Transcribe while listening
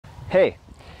Hey,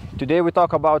 today we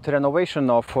talk about renovation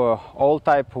of all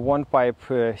type one pipe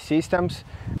systems.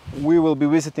 We will be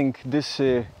visiting this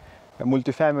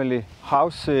multifamily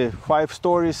house, 5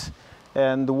 stories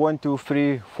and 1, 2,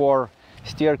 3, 4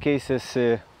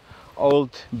 staircases,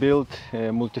 old built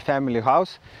multifamily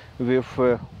house with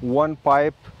one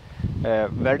pipe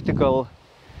vertical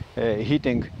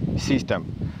heating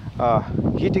system.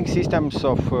 Heating systems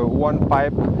of one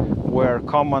pipe were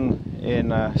common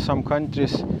in some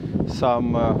countries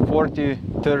some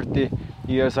 40-30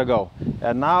 years ago,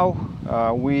 and now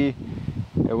we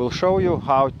will show you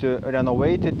how to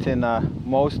renovate it in a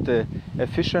most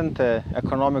efficient,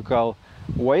 economical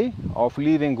way of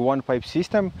leaving one pipe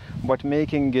system but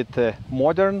making it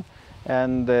modern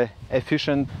and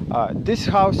efficient. This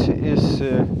house is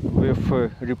with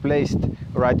replaced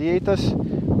radiators.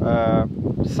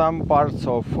 Some parts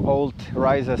of old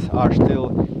risers are still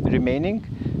remaining.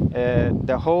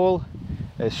 The whole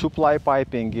supply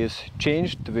piping is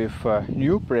changed with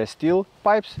new press steel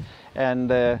pipes, and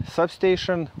the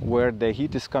substation where the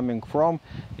heat is coming from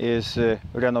is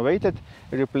renovated,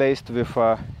 replaced with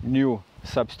a new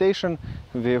substation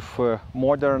with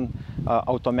modern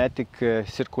automatic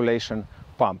circulation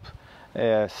pump.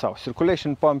 So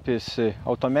circulation pump is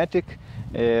automatic,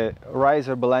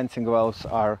 riser balancing valves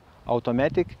are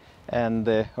automatic, and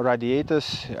the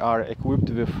radiators are equipped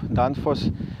with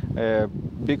Danfoss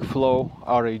big flow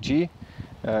RAG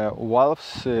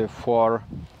valves for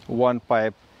one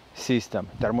pipe system.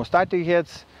 Thermostatic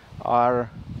heads are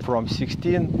from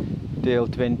 16 till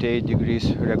 28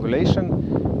 degrees regulation,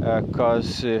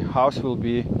 because house will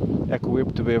be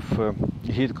equipped with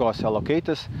heat cost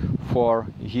allocators for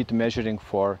heat measuring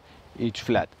for each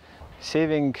flat.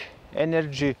 Saving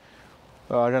energy,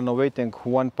 renovating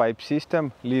one pipe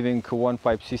system, leaving one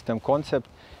pipe system concept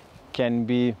can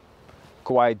be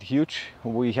quite huge.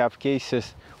 We have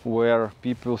cases where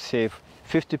people save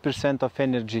 50% of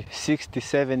energy, 60,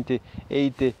 70,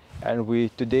 80, and we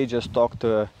today just talked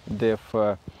to the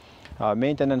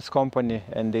maintenance company,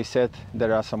 and they said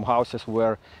there are some houses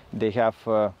where they have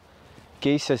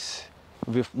cases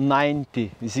with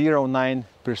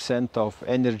 09% of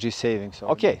energy savings.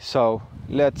 Okay, so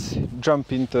let's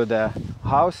jump into the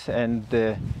house and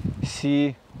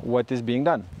see what is being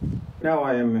done. Now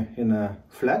I am in a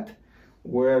flat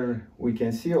where we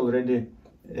can see already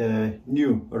a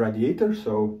new radiator.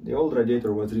 So the old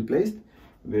radiator was replaced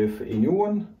with a new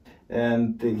one,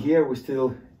 and here we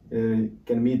still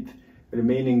can meet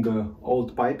remaining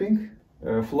old piping.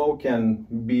 Flow can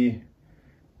be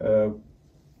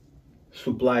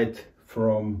supplied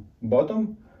from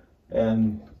bottom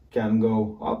and can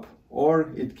go up, or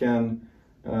it can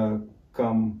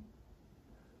come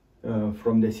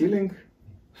from the ceiling.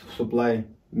 Supply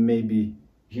may be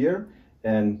here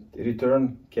and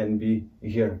return can be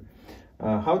here.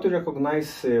 How to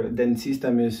recognize then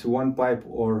system is one pipe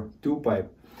or two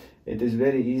pipe? It is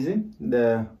very easy.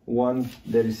 The one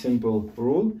very simple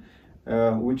rule,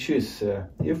 which is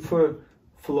if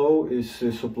flow is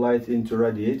supplied into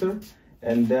radiator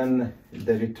and then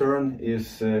the return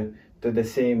is to the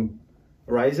same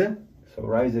riser, so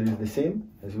riser is the same,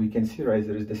 as we can see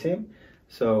riser is the same,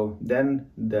 so then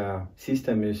the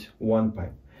system is one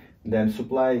pipe. Then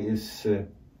supply is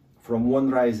from one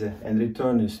riser and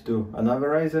return is to another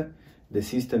riser, the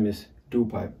system is two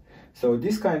pipe. So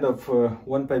this kind of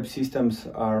one pipe systems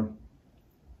are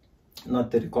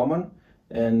not very common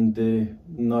and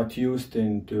not used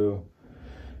into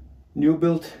new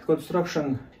build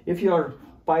construction. If your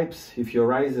pipes, if your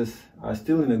risers are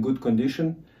still in a good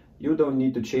condition, you don't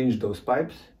need to change those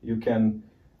pipes. You can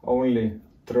only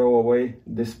throw away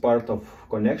this part of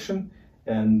connection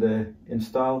and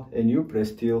install a new press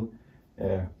steel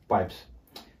pipes.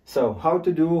 So how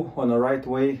to do on a right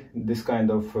way this kind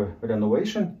of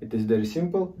renovation? It is very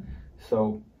simple.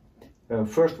 So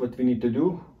first what we need to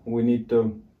do, we need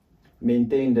to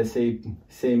maintain the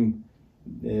same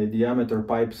diameter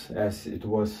pipes as it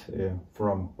was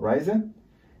from riser.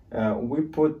 We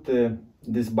put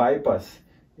this bypass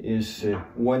is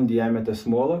 1 diameter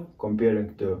smaller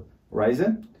comparing to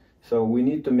riser. So we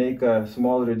need to make a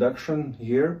small reduction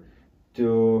here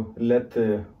to let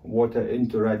water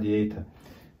into radiator.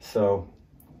 So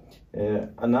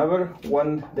another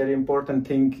one very important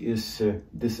thing is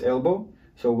this elbow.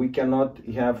 So we cannot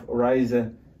have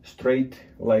riser straight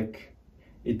like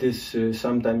it is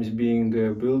sometimes being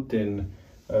built in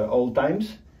old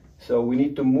times. So we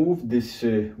need to move this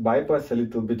bypass a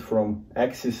little bit from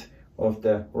axis of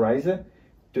the riser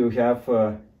to have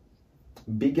a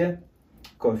bigger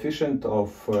coefficient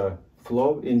of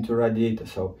flow into radiator.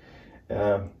 So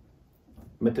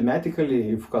mathematically,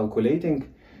 if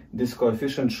calculating, this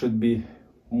coefficient should be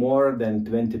more than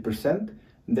 20%,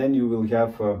 then you will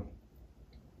have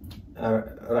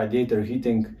radiator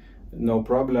heating, no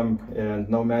problem, and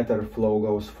no matter flow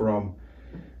goes from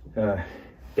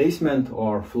basement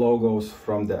or flow goes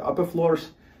from the upper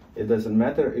floors, it doesn't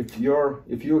matter. If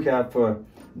you have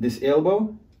this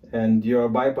elbow and your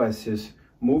bypass is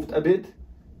moved a bit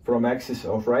from axis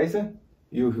of riser,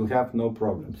 you will have no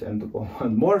problems. And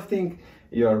one more thing,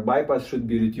 your bypass should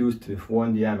be reduced with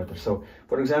 1 diameter. So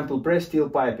for example, pressed steel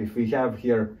pipe, if we have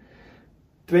here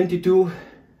 22,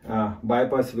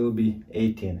 bypass will be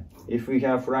 18. If we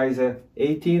have riser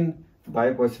 18,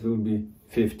 bypass will be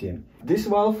 15. This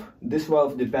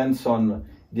valve depends on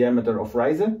diameter of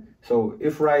riser. So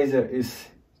if riser is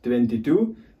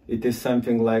 22, it is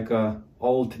something like a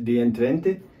old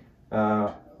DN20.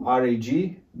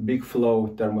 RAG, big flow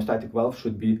thermostatic valve,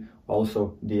 should be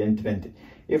also DN20.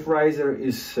 If riser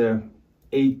is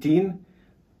 18,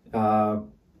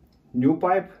 new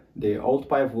pipe, the old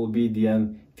pipe will be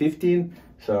DN15.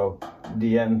 So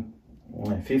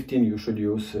DN15, you should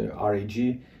use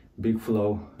RAG, big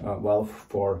flow valve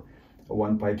for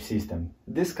one pipe system.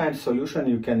 This kind of solution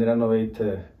you can renovate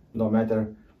no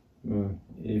matter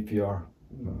if your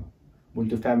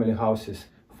multifamily house is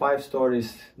 5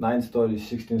 stories, 9 stories,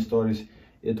 16 stories,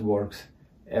 it works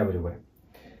everywhere.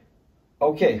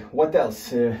 Okay, what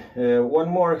else? One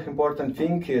more important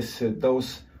thing is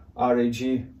those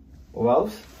RAG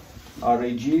valves.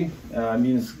 RAG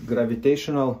means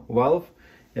gravitational valve.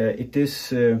 It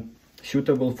is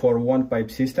suitable for one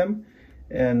pipe system,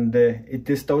 and it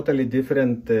is totally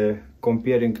different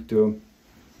comparing to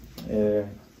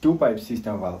two pipe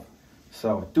system valve.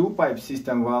 So two pipe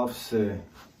system valves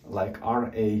like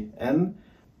RAN,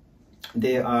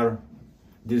 they are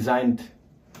designed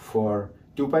for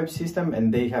two pipe system,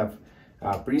 and they have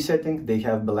presetting, they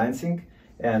have balancing.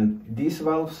 And these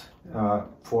valves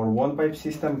for one pipe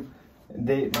system,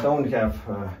 they don't have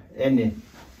any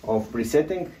of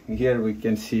presetting. Here we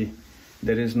can see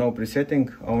there is no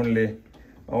presetting, only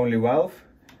valve.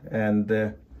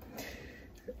 And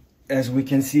as we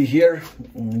can see here,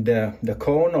 the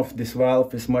cone of this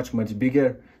valve is much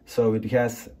bigger, so it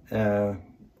has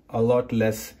a lot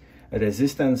less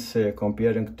resistance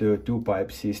comparing to two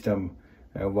pipe system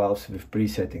valves with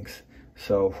presettings.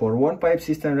 So for one pipe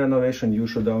system renovation, you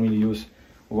should only use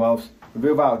valves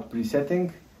without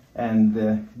presetting and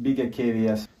bigger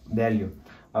KVS value.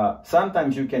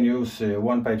 Sometimes you can use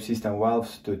one pipe system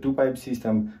valves to two pipe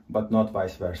system, but not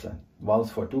vice versa.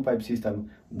 Valves for two pipe system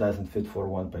doesn't fit for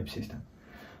one pipe system.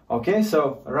 Okay,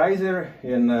 so riser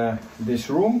in this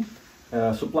room,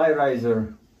 supply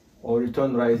riser or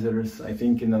return riser is, I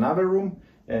think, in another room,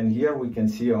 and here we can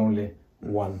see only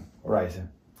one riser.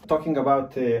 Talking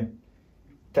about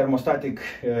thermostatic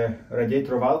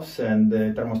radiator valves and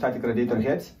thermostatic radiator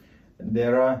heads,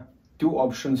 there are two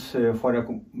options for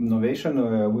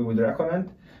renovation we would recommend.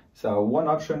 So one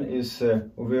option is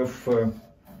with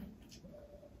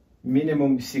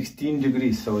minimum 16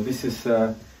 degrees. So this is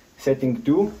setting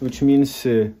 2, which means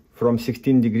from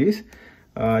 16 degrees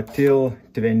till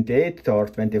 28 or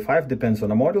 25, depends on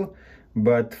the model.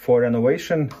 But for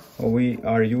renovation, we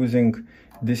are using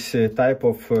this type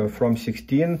of from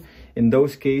 16 in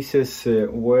those cases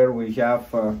where we have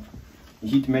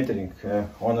heat metering.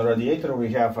 On a radiator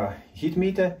we have a heat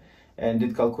meter, and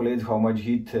it calculates how much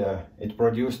heat it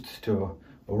produced to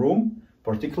a room,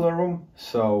 particular room.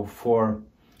 So for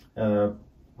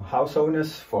house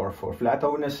owners, for flat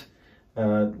owners,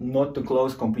 not to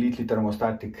close completely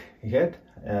thermostatic head,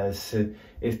 as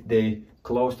if they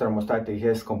close thermostatic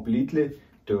head completely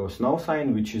to snow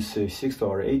sign, which is 6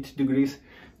 or 8 degrees,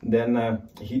 then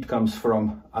heat comes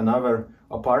from another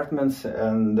apartments,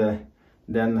 and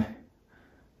then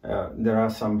there are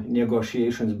some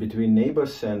negotiations between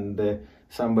neighbors, and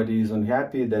somebody is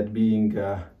unhappy that being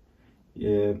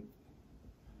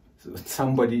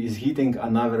somebody is heating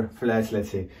another flat, let's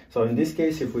say. So in this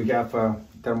case, if we have a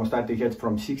thermostatic head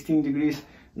from 16 degrees,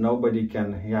 nobody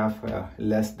can have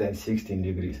less than 16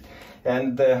 degrees.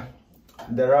 And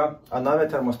there are another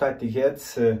thermostatic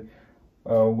heads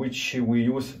which we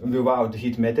use without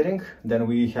heat metering. Then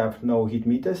we have no heat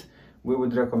meters. We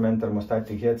would recommend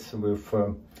thermostatic heads with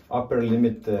upper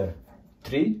limit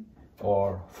 3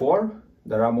 or 4.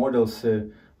 There are models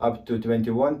up to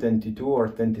 21, 22 or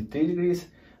 23 degrees.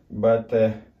 But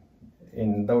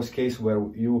in those cases where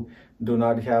you do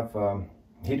not have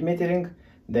heat metering,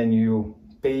 then you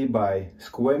pay by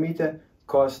square meter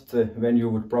cost when you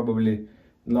would probably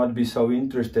not be so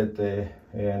interested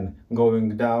in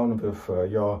going down with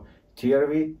your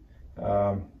TRV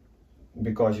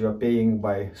because you are paying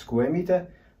by square meter.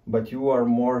 but you are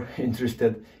more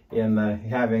interested in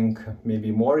having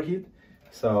maybe more heat.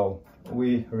 So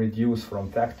we reduce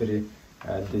from factory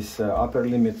this upper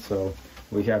limit, so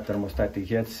we have thermostatic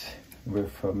heads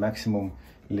with a maximum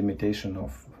limitation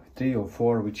of 3 or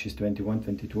 4, which is 21,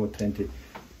 22 or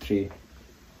 23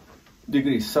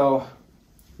 degrees. So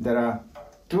there are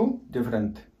two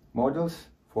different models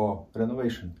for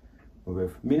renovation,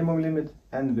 with minimum limit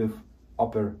and with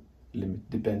upper limit.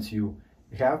 Depends you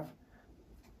have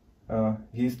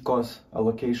heat cost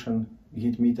allocation,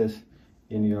 heat meters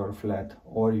in your flat,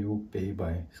 or you pay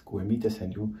by square meters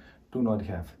and you do not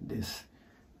have this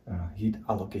heat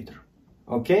allocator.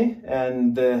 Okay,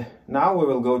 and now we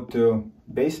will go to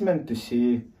basement to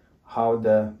see how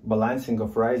the balancing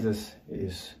of risers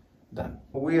is done.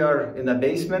 We are in a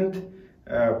basement.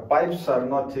 Pipes are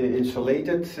not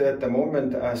insulated at the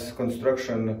moment as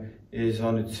construction is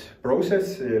on its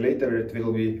process. Later it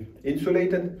will be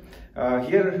insulated.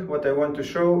 Here what I want to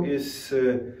show is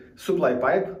supply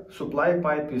pipe. Supply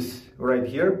pipe is right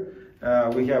here.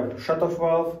 We have shut-off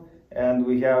valve and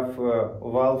we have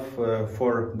valve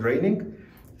for draining.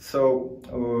 So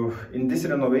in this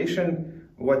renovation,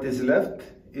 what is left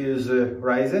is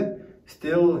riser.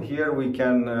 Still here we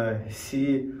can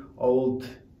see old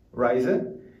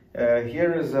riser.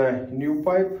 Here is a new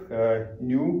pipe,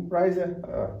 new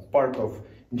riser, part of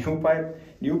new pipe,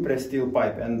 new press steel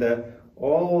pipe, and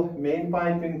all main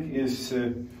piping is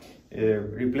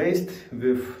replaced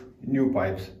with new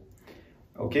pipes.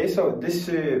 Okay, so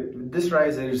this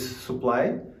riser is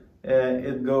supply.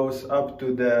 It goes up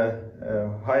to the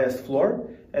highest floor,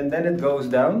 and then it goes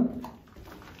down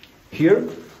here.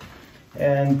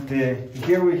 And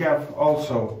here we have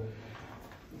also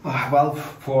a valve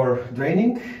for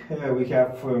draining. We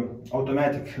have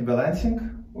automatic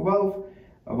balancing valve,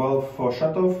 a valve for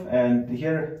shut-off, and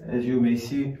here, as you may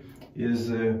see,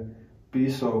 is a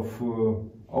piece of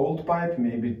old pipe,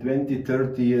 maybe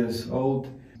 20-30 years old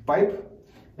pipe.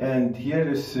 And here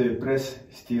is press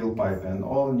steel pipe and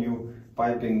all new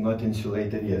piping, not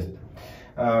insulated yet.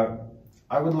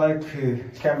 I would like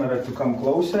camera to come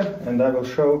closer, and I will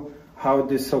show how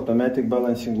this automatic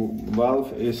balancing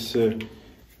valve is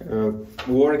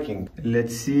working.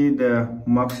 Let's see the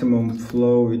maximum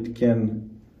flow it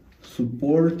can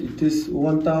support. It is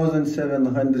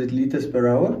 1700 liters per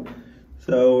hour.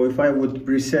 So if I would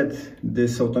preset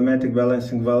this automatic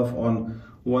balancing valve on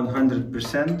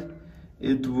 100%,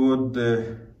 it would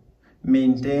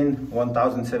maintain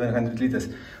 1700 liters.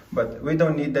 But we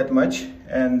don't need that much,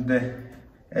 and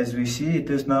as we see, it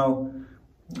is now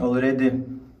already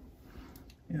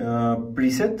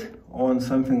preset on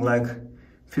something like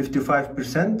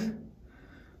 55%.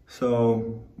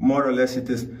 So more or less it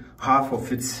is half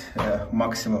of its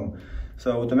maximum.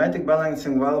 So automatic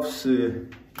balancing valves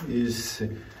is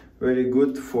very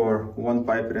good for one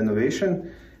pipe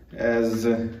renovation, as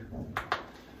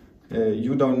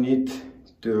you don't need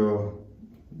to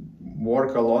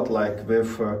work a lot like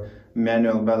with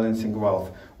manual balancing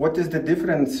valve. What is the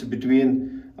difference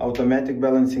between automatic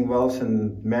balancing valves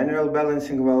and manual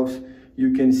balancing valves?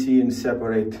 You can see in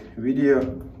separate video,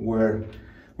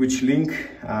 which link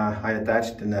I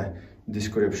attached in the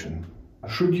description.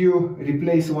 Should you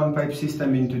replace one pipe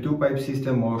system into two pipe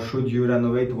system, or should you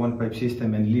renovate one pipe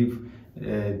system and leave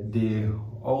the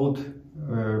old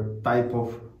type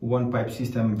of one pipe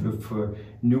system with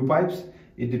new pipes?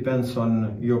 It depends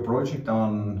on your project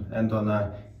and on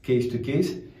a case to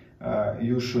case.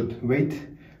 You should wait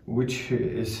which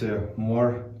is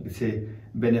more, let's say,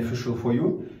 beneficial for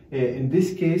you. In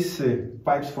this case,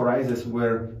 pipes for risers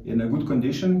were in a good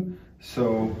condition,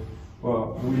 so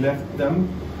we left them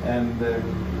and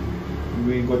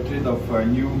we got rid of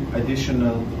new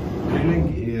additional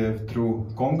drilling through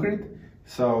concrete,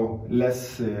 so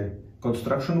less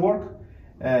construction work.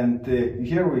 And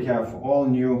here we have all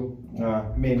new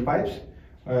main pipes.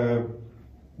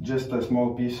 Just a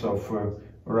small piece of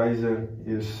riser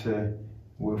is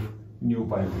with new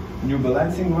pipe, new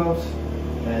balancing valves,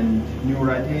 and new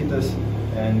radiators,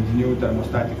 and new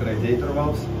thermostatic radiator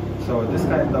valves. So this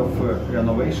kind of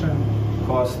renovation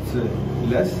costs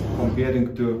less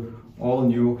comparing to all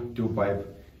new two pipe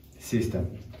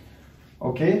system.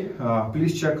 Okay,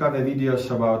 please check other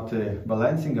videos about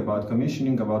balancing, about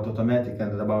commissioning, about automatic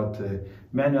and about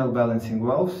manual balancing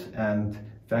valves, and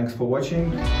thanks for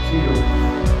watching. See you.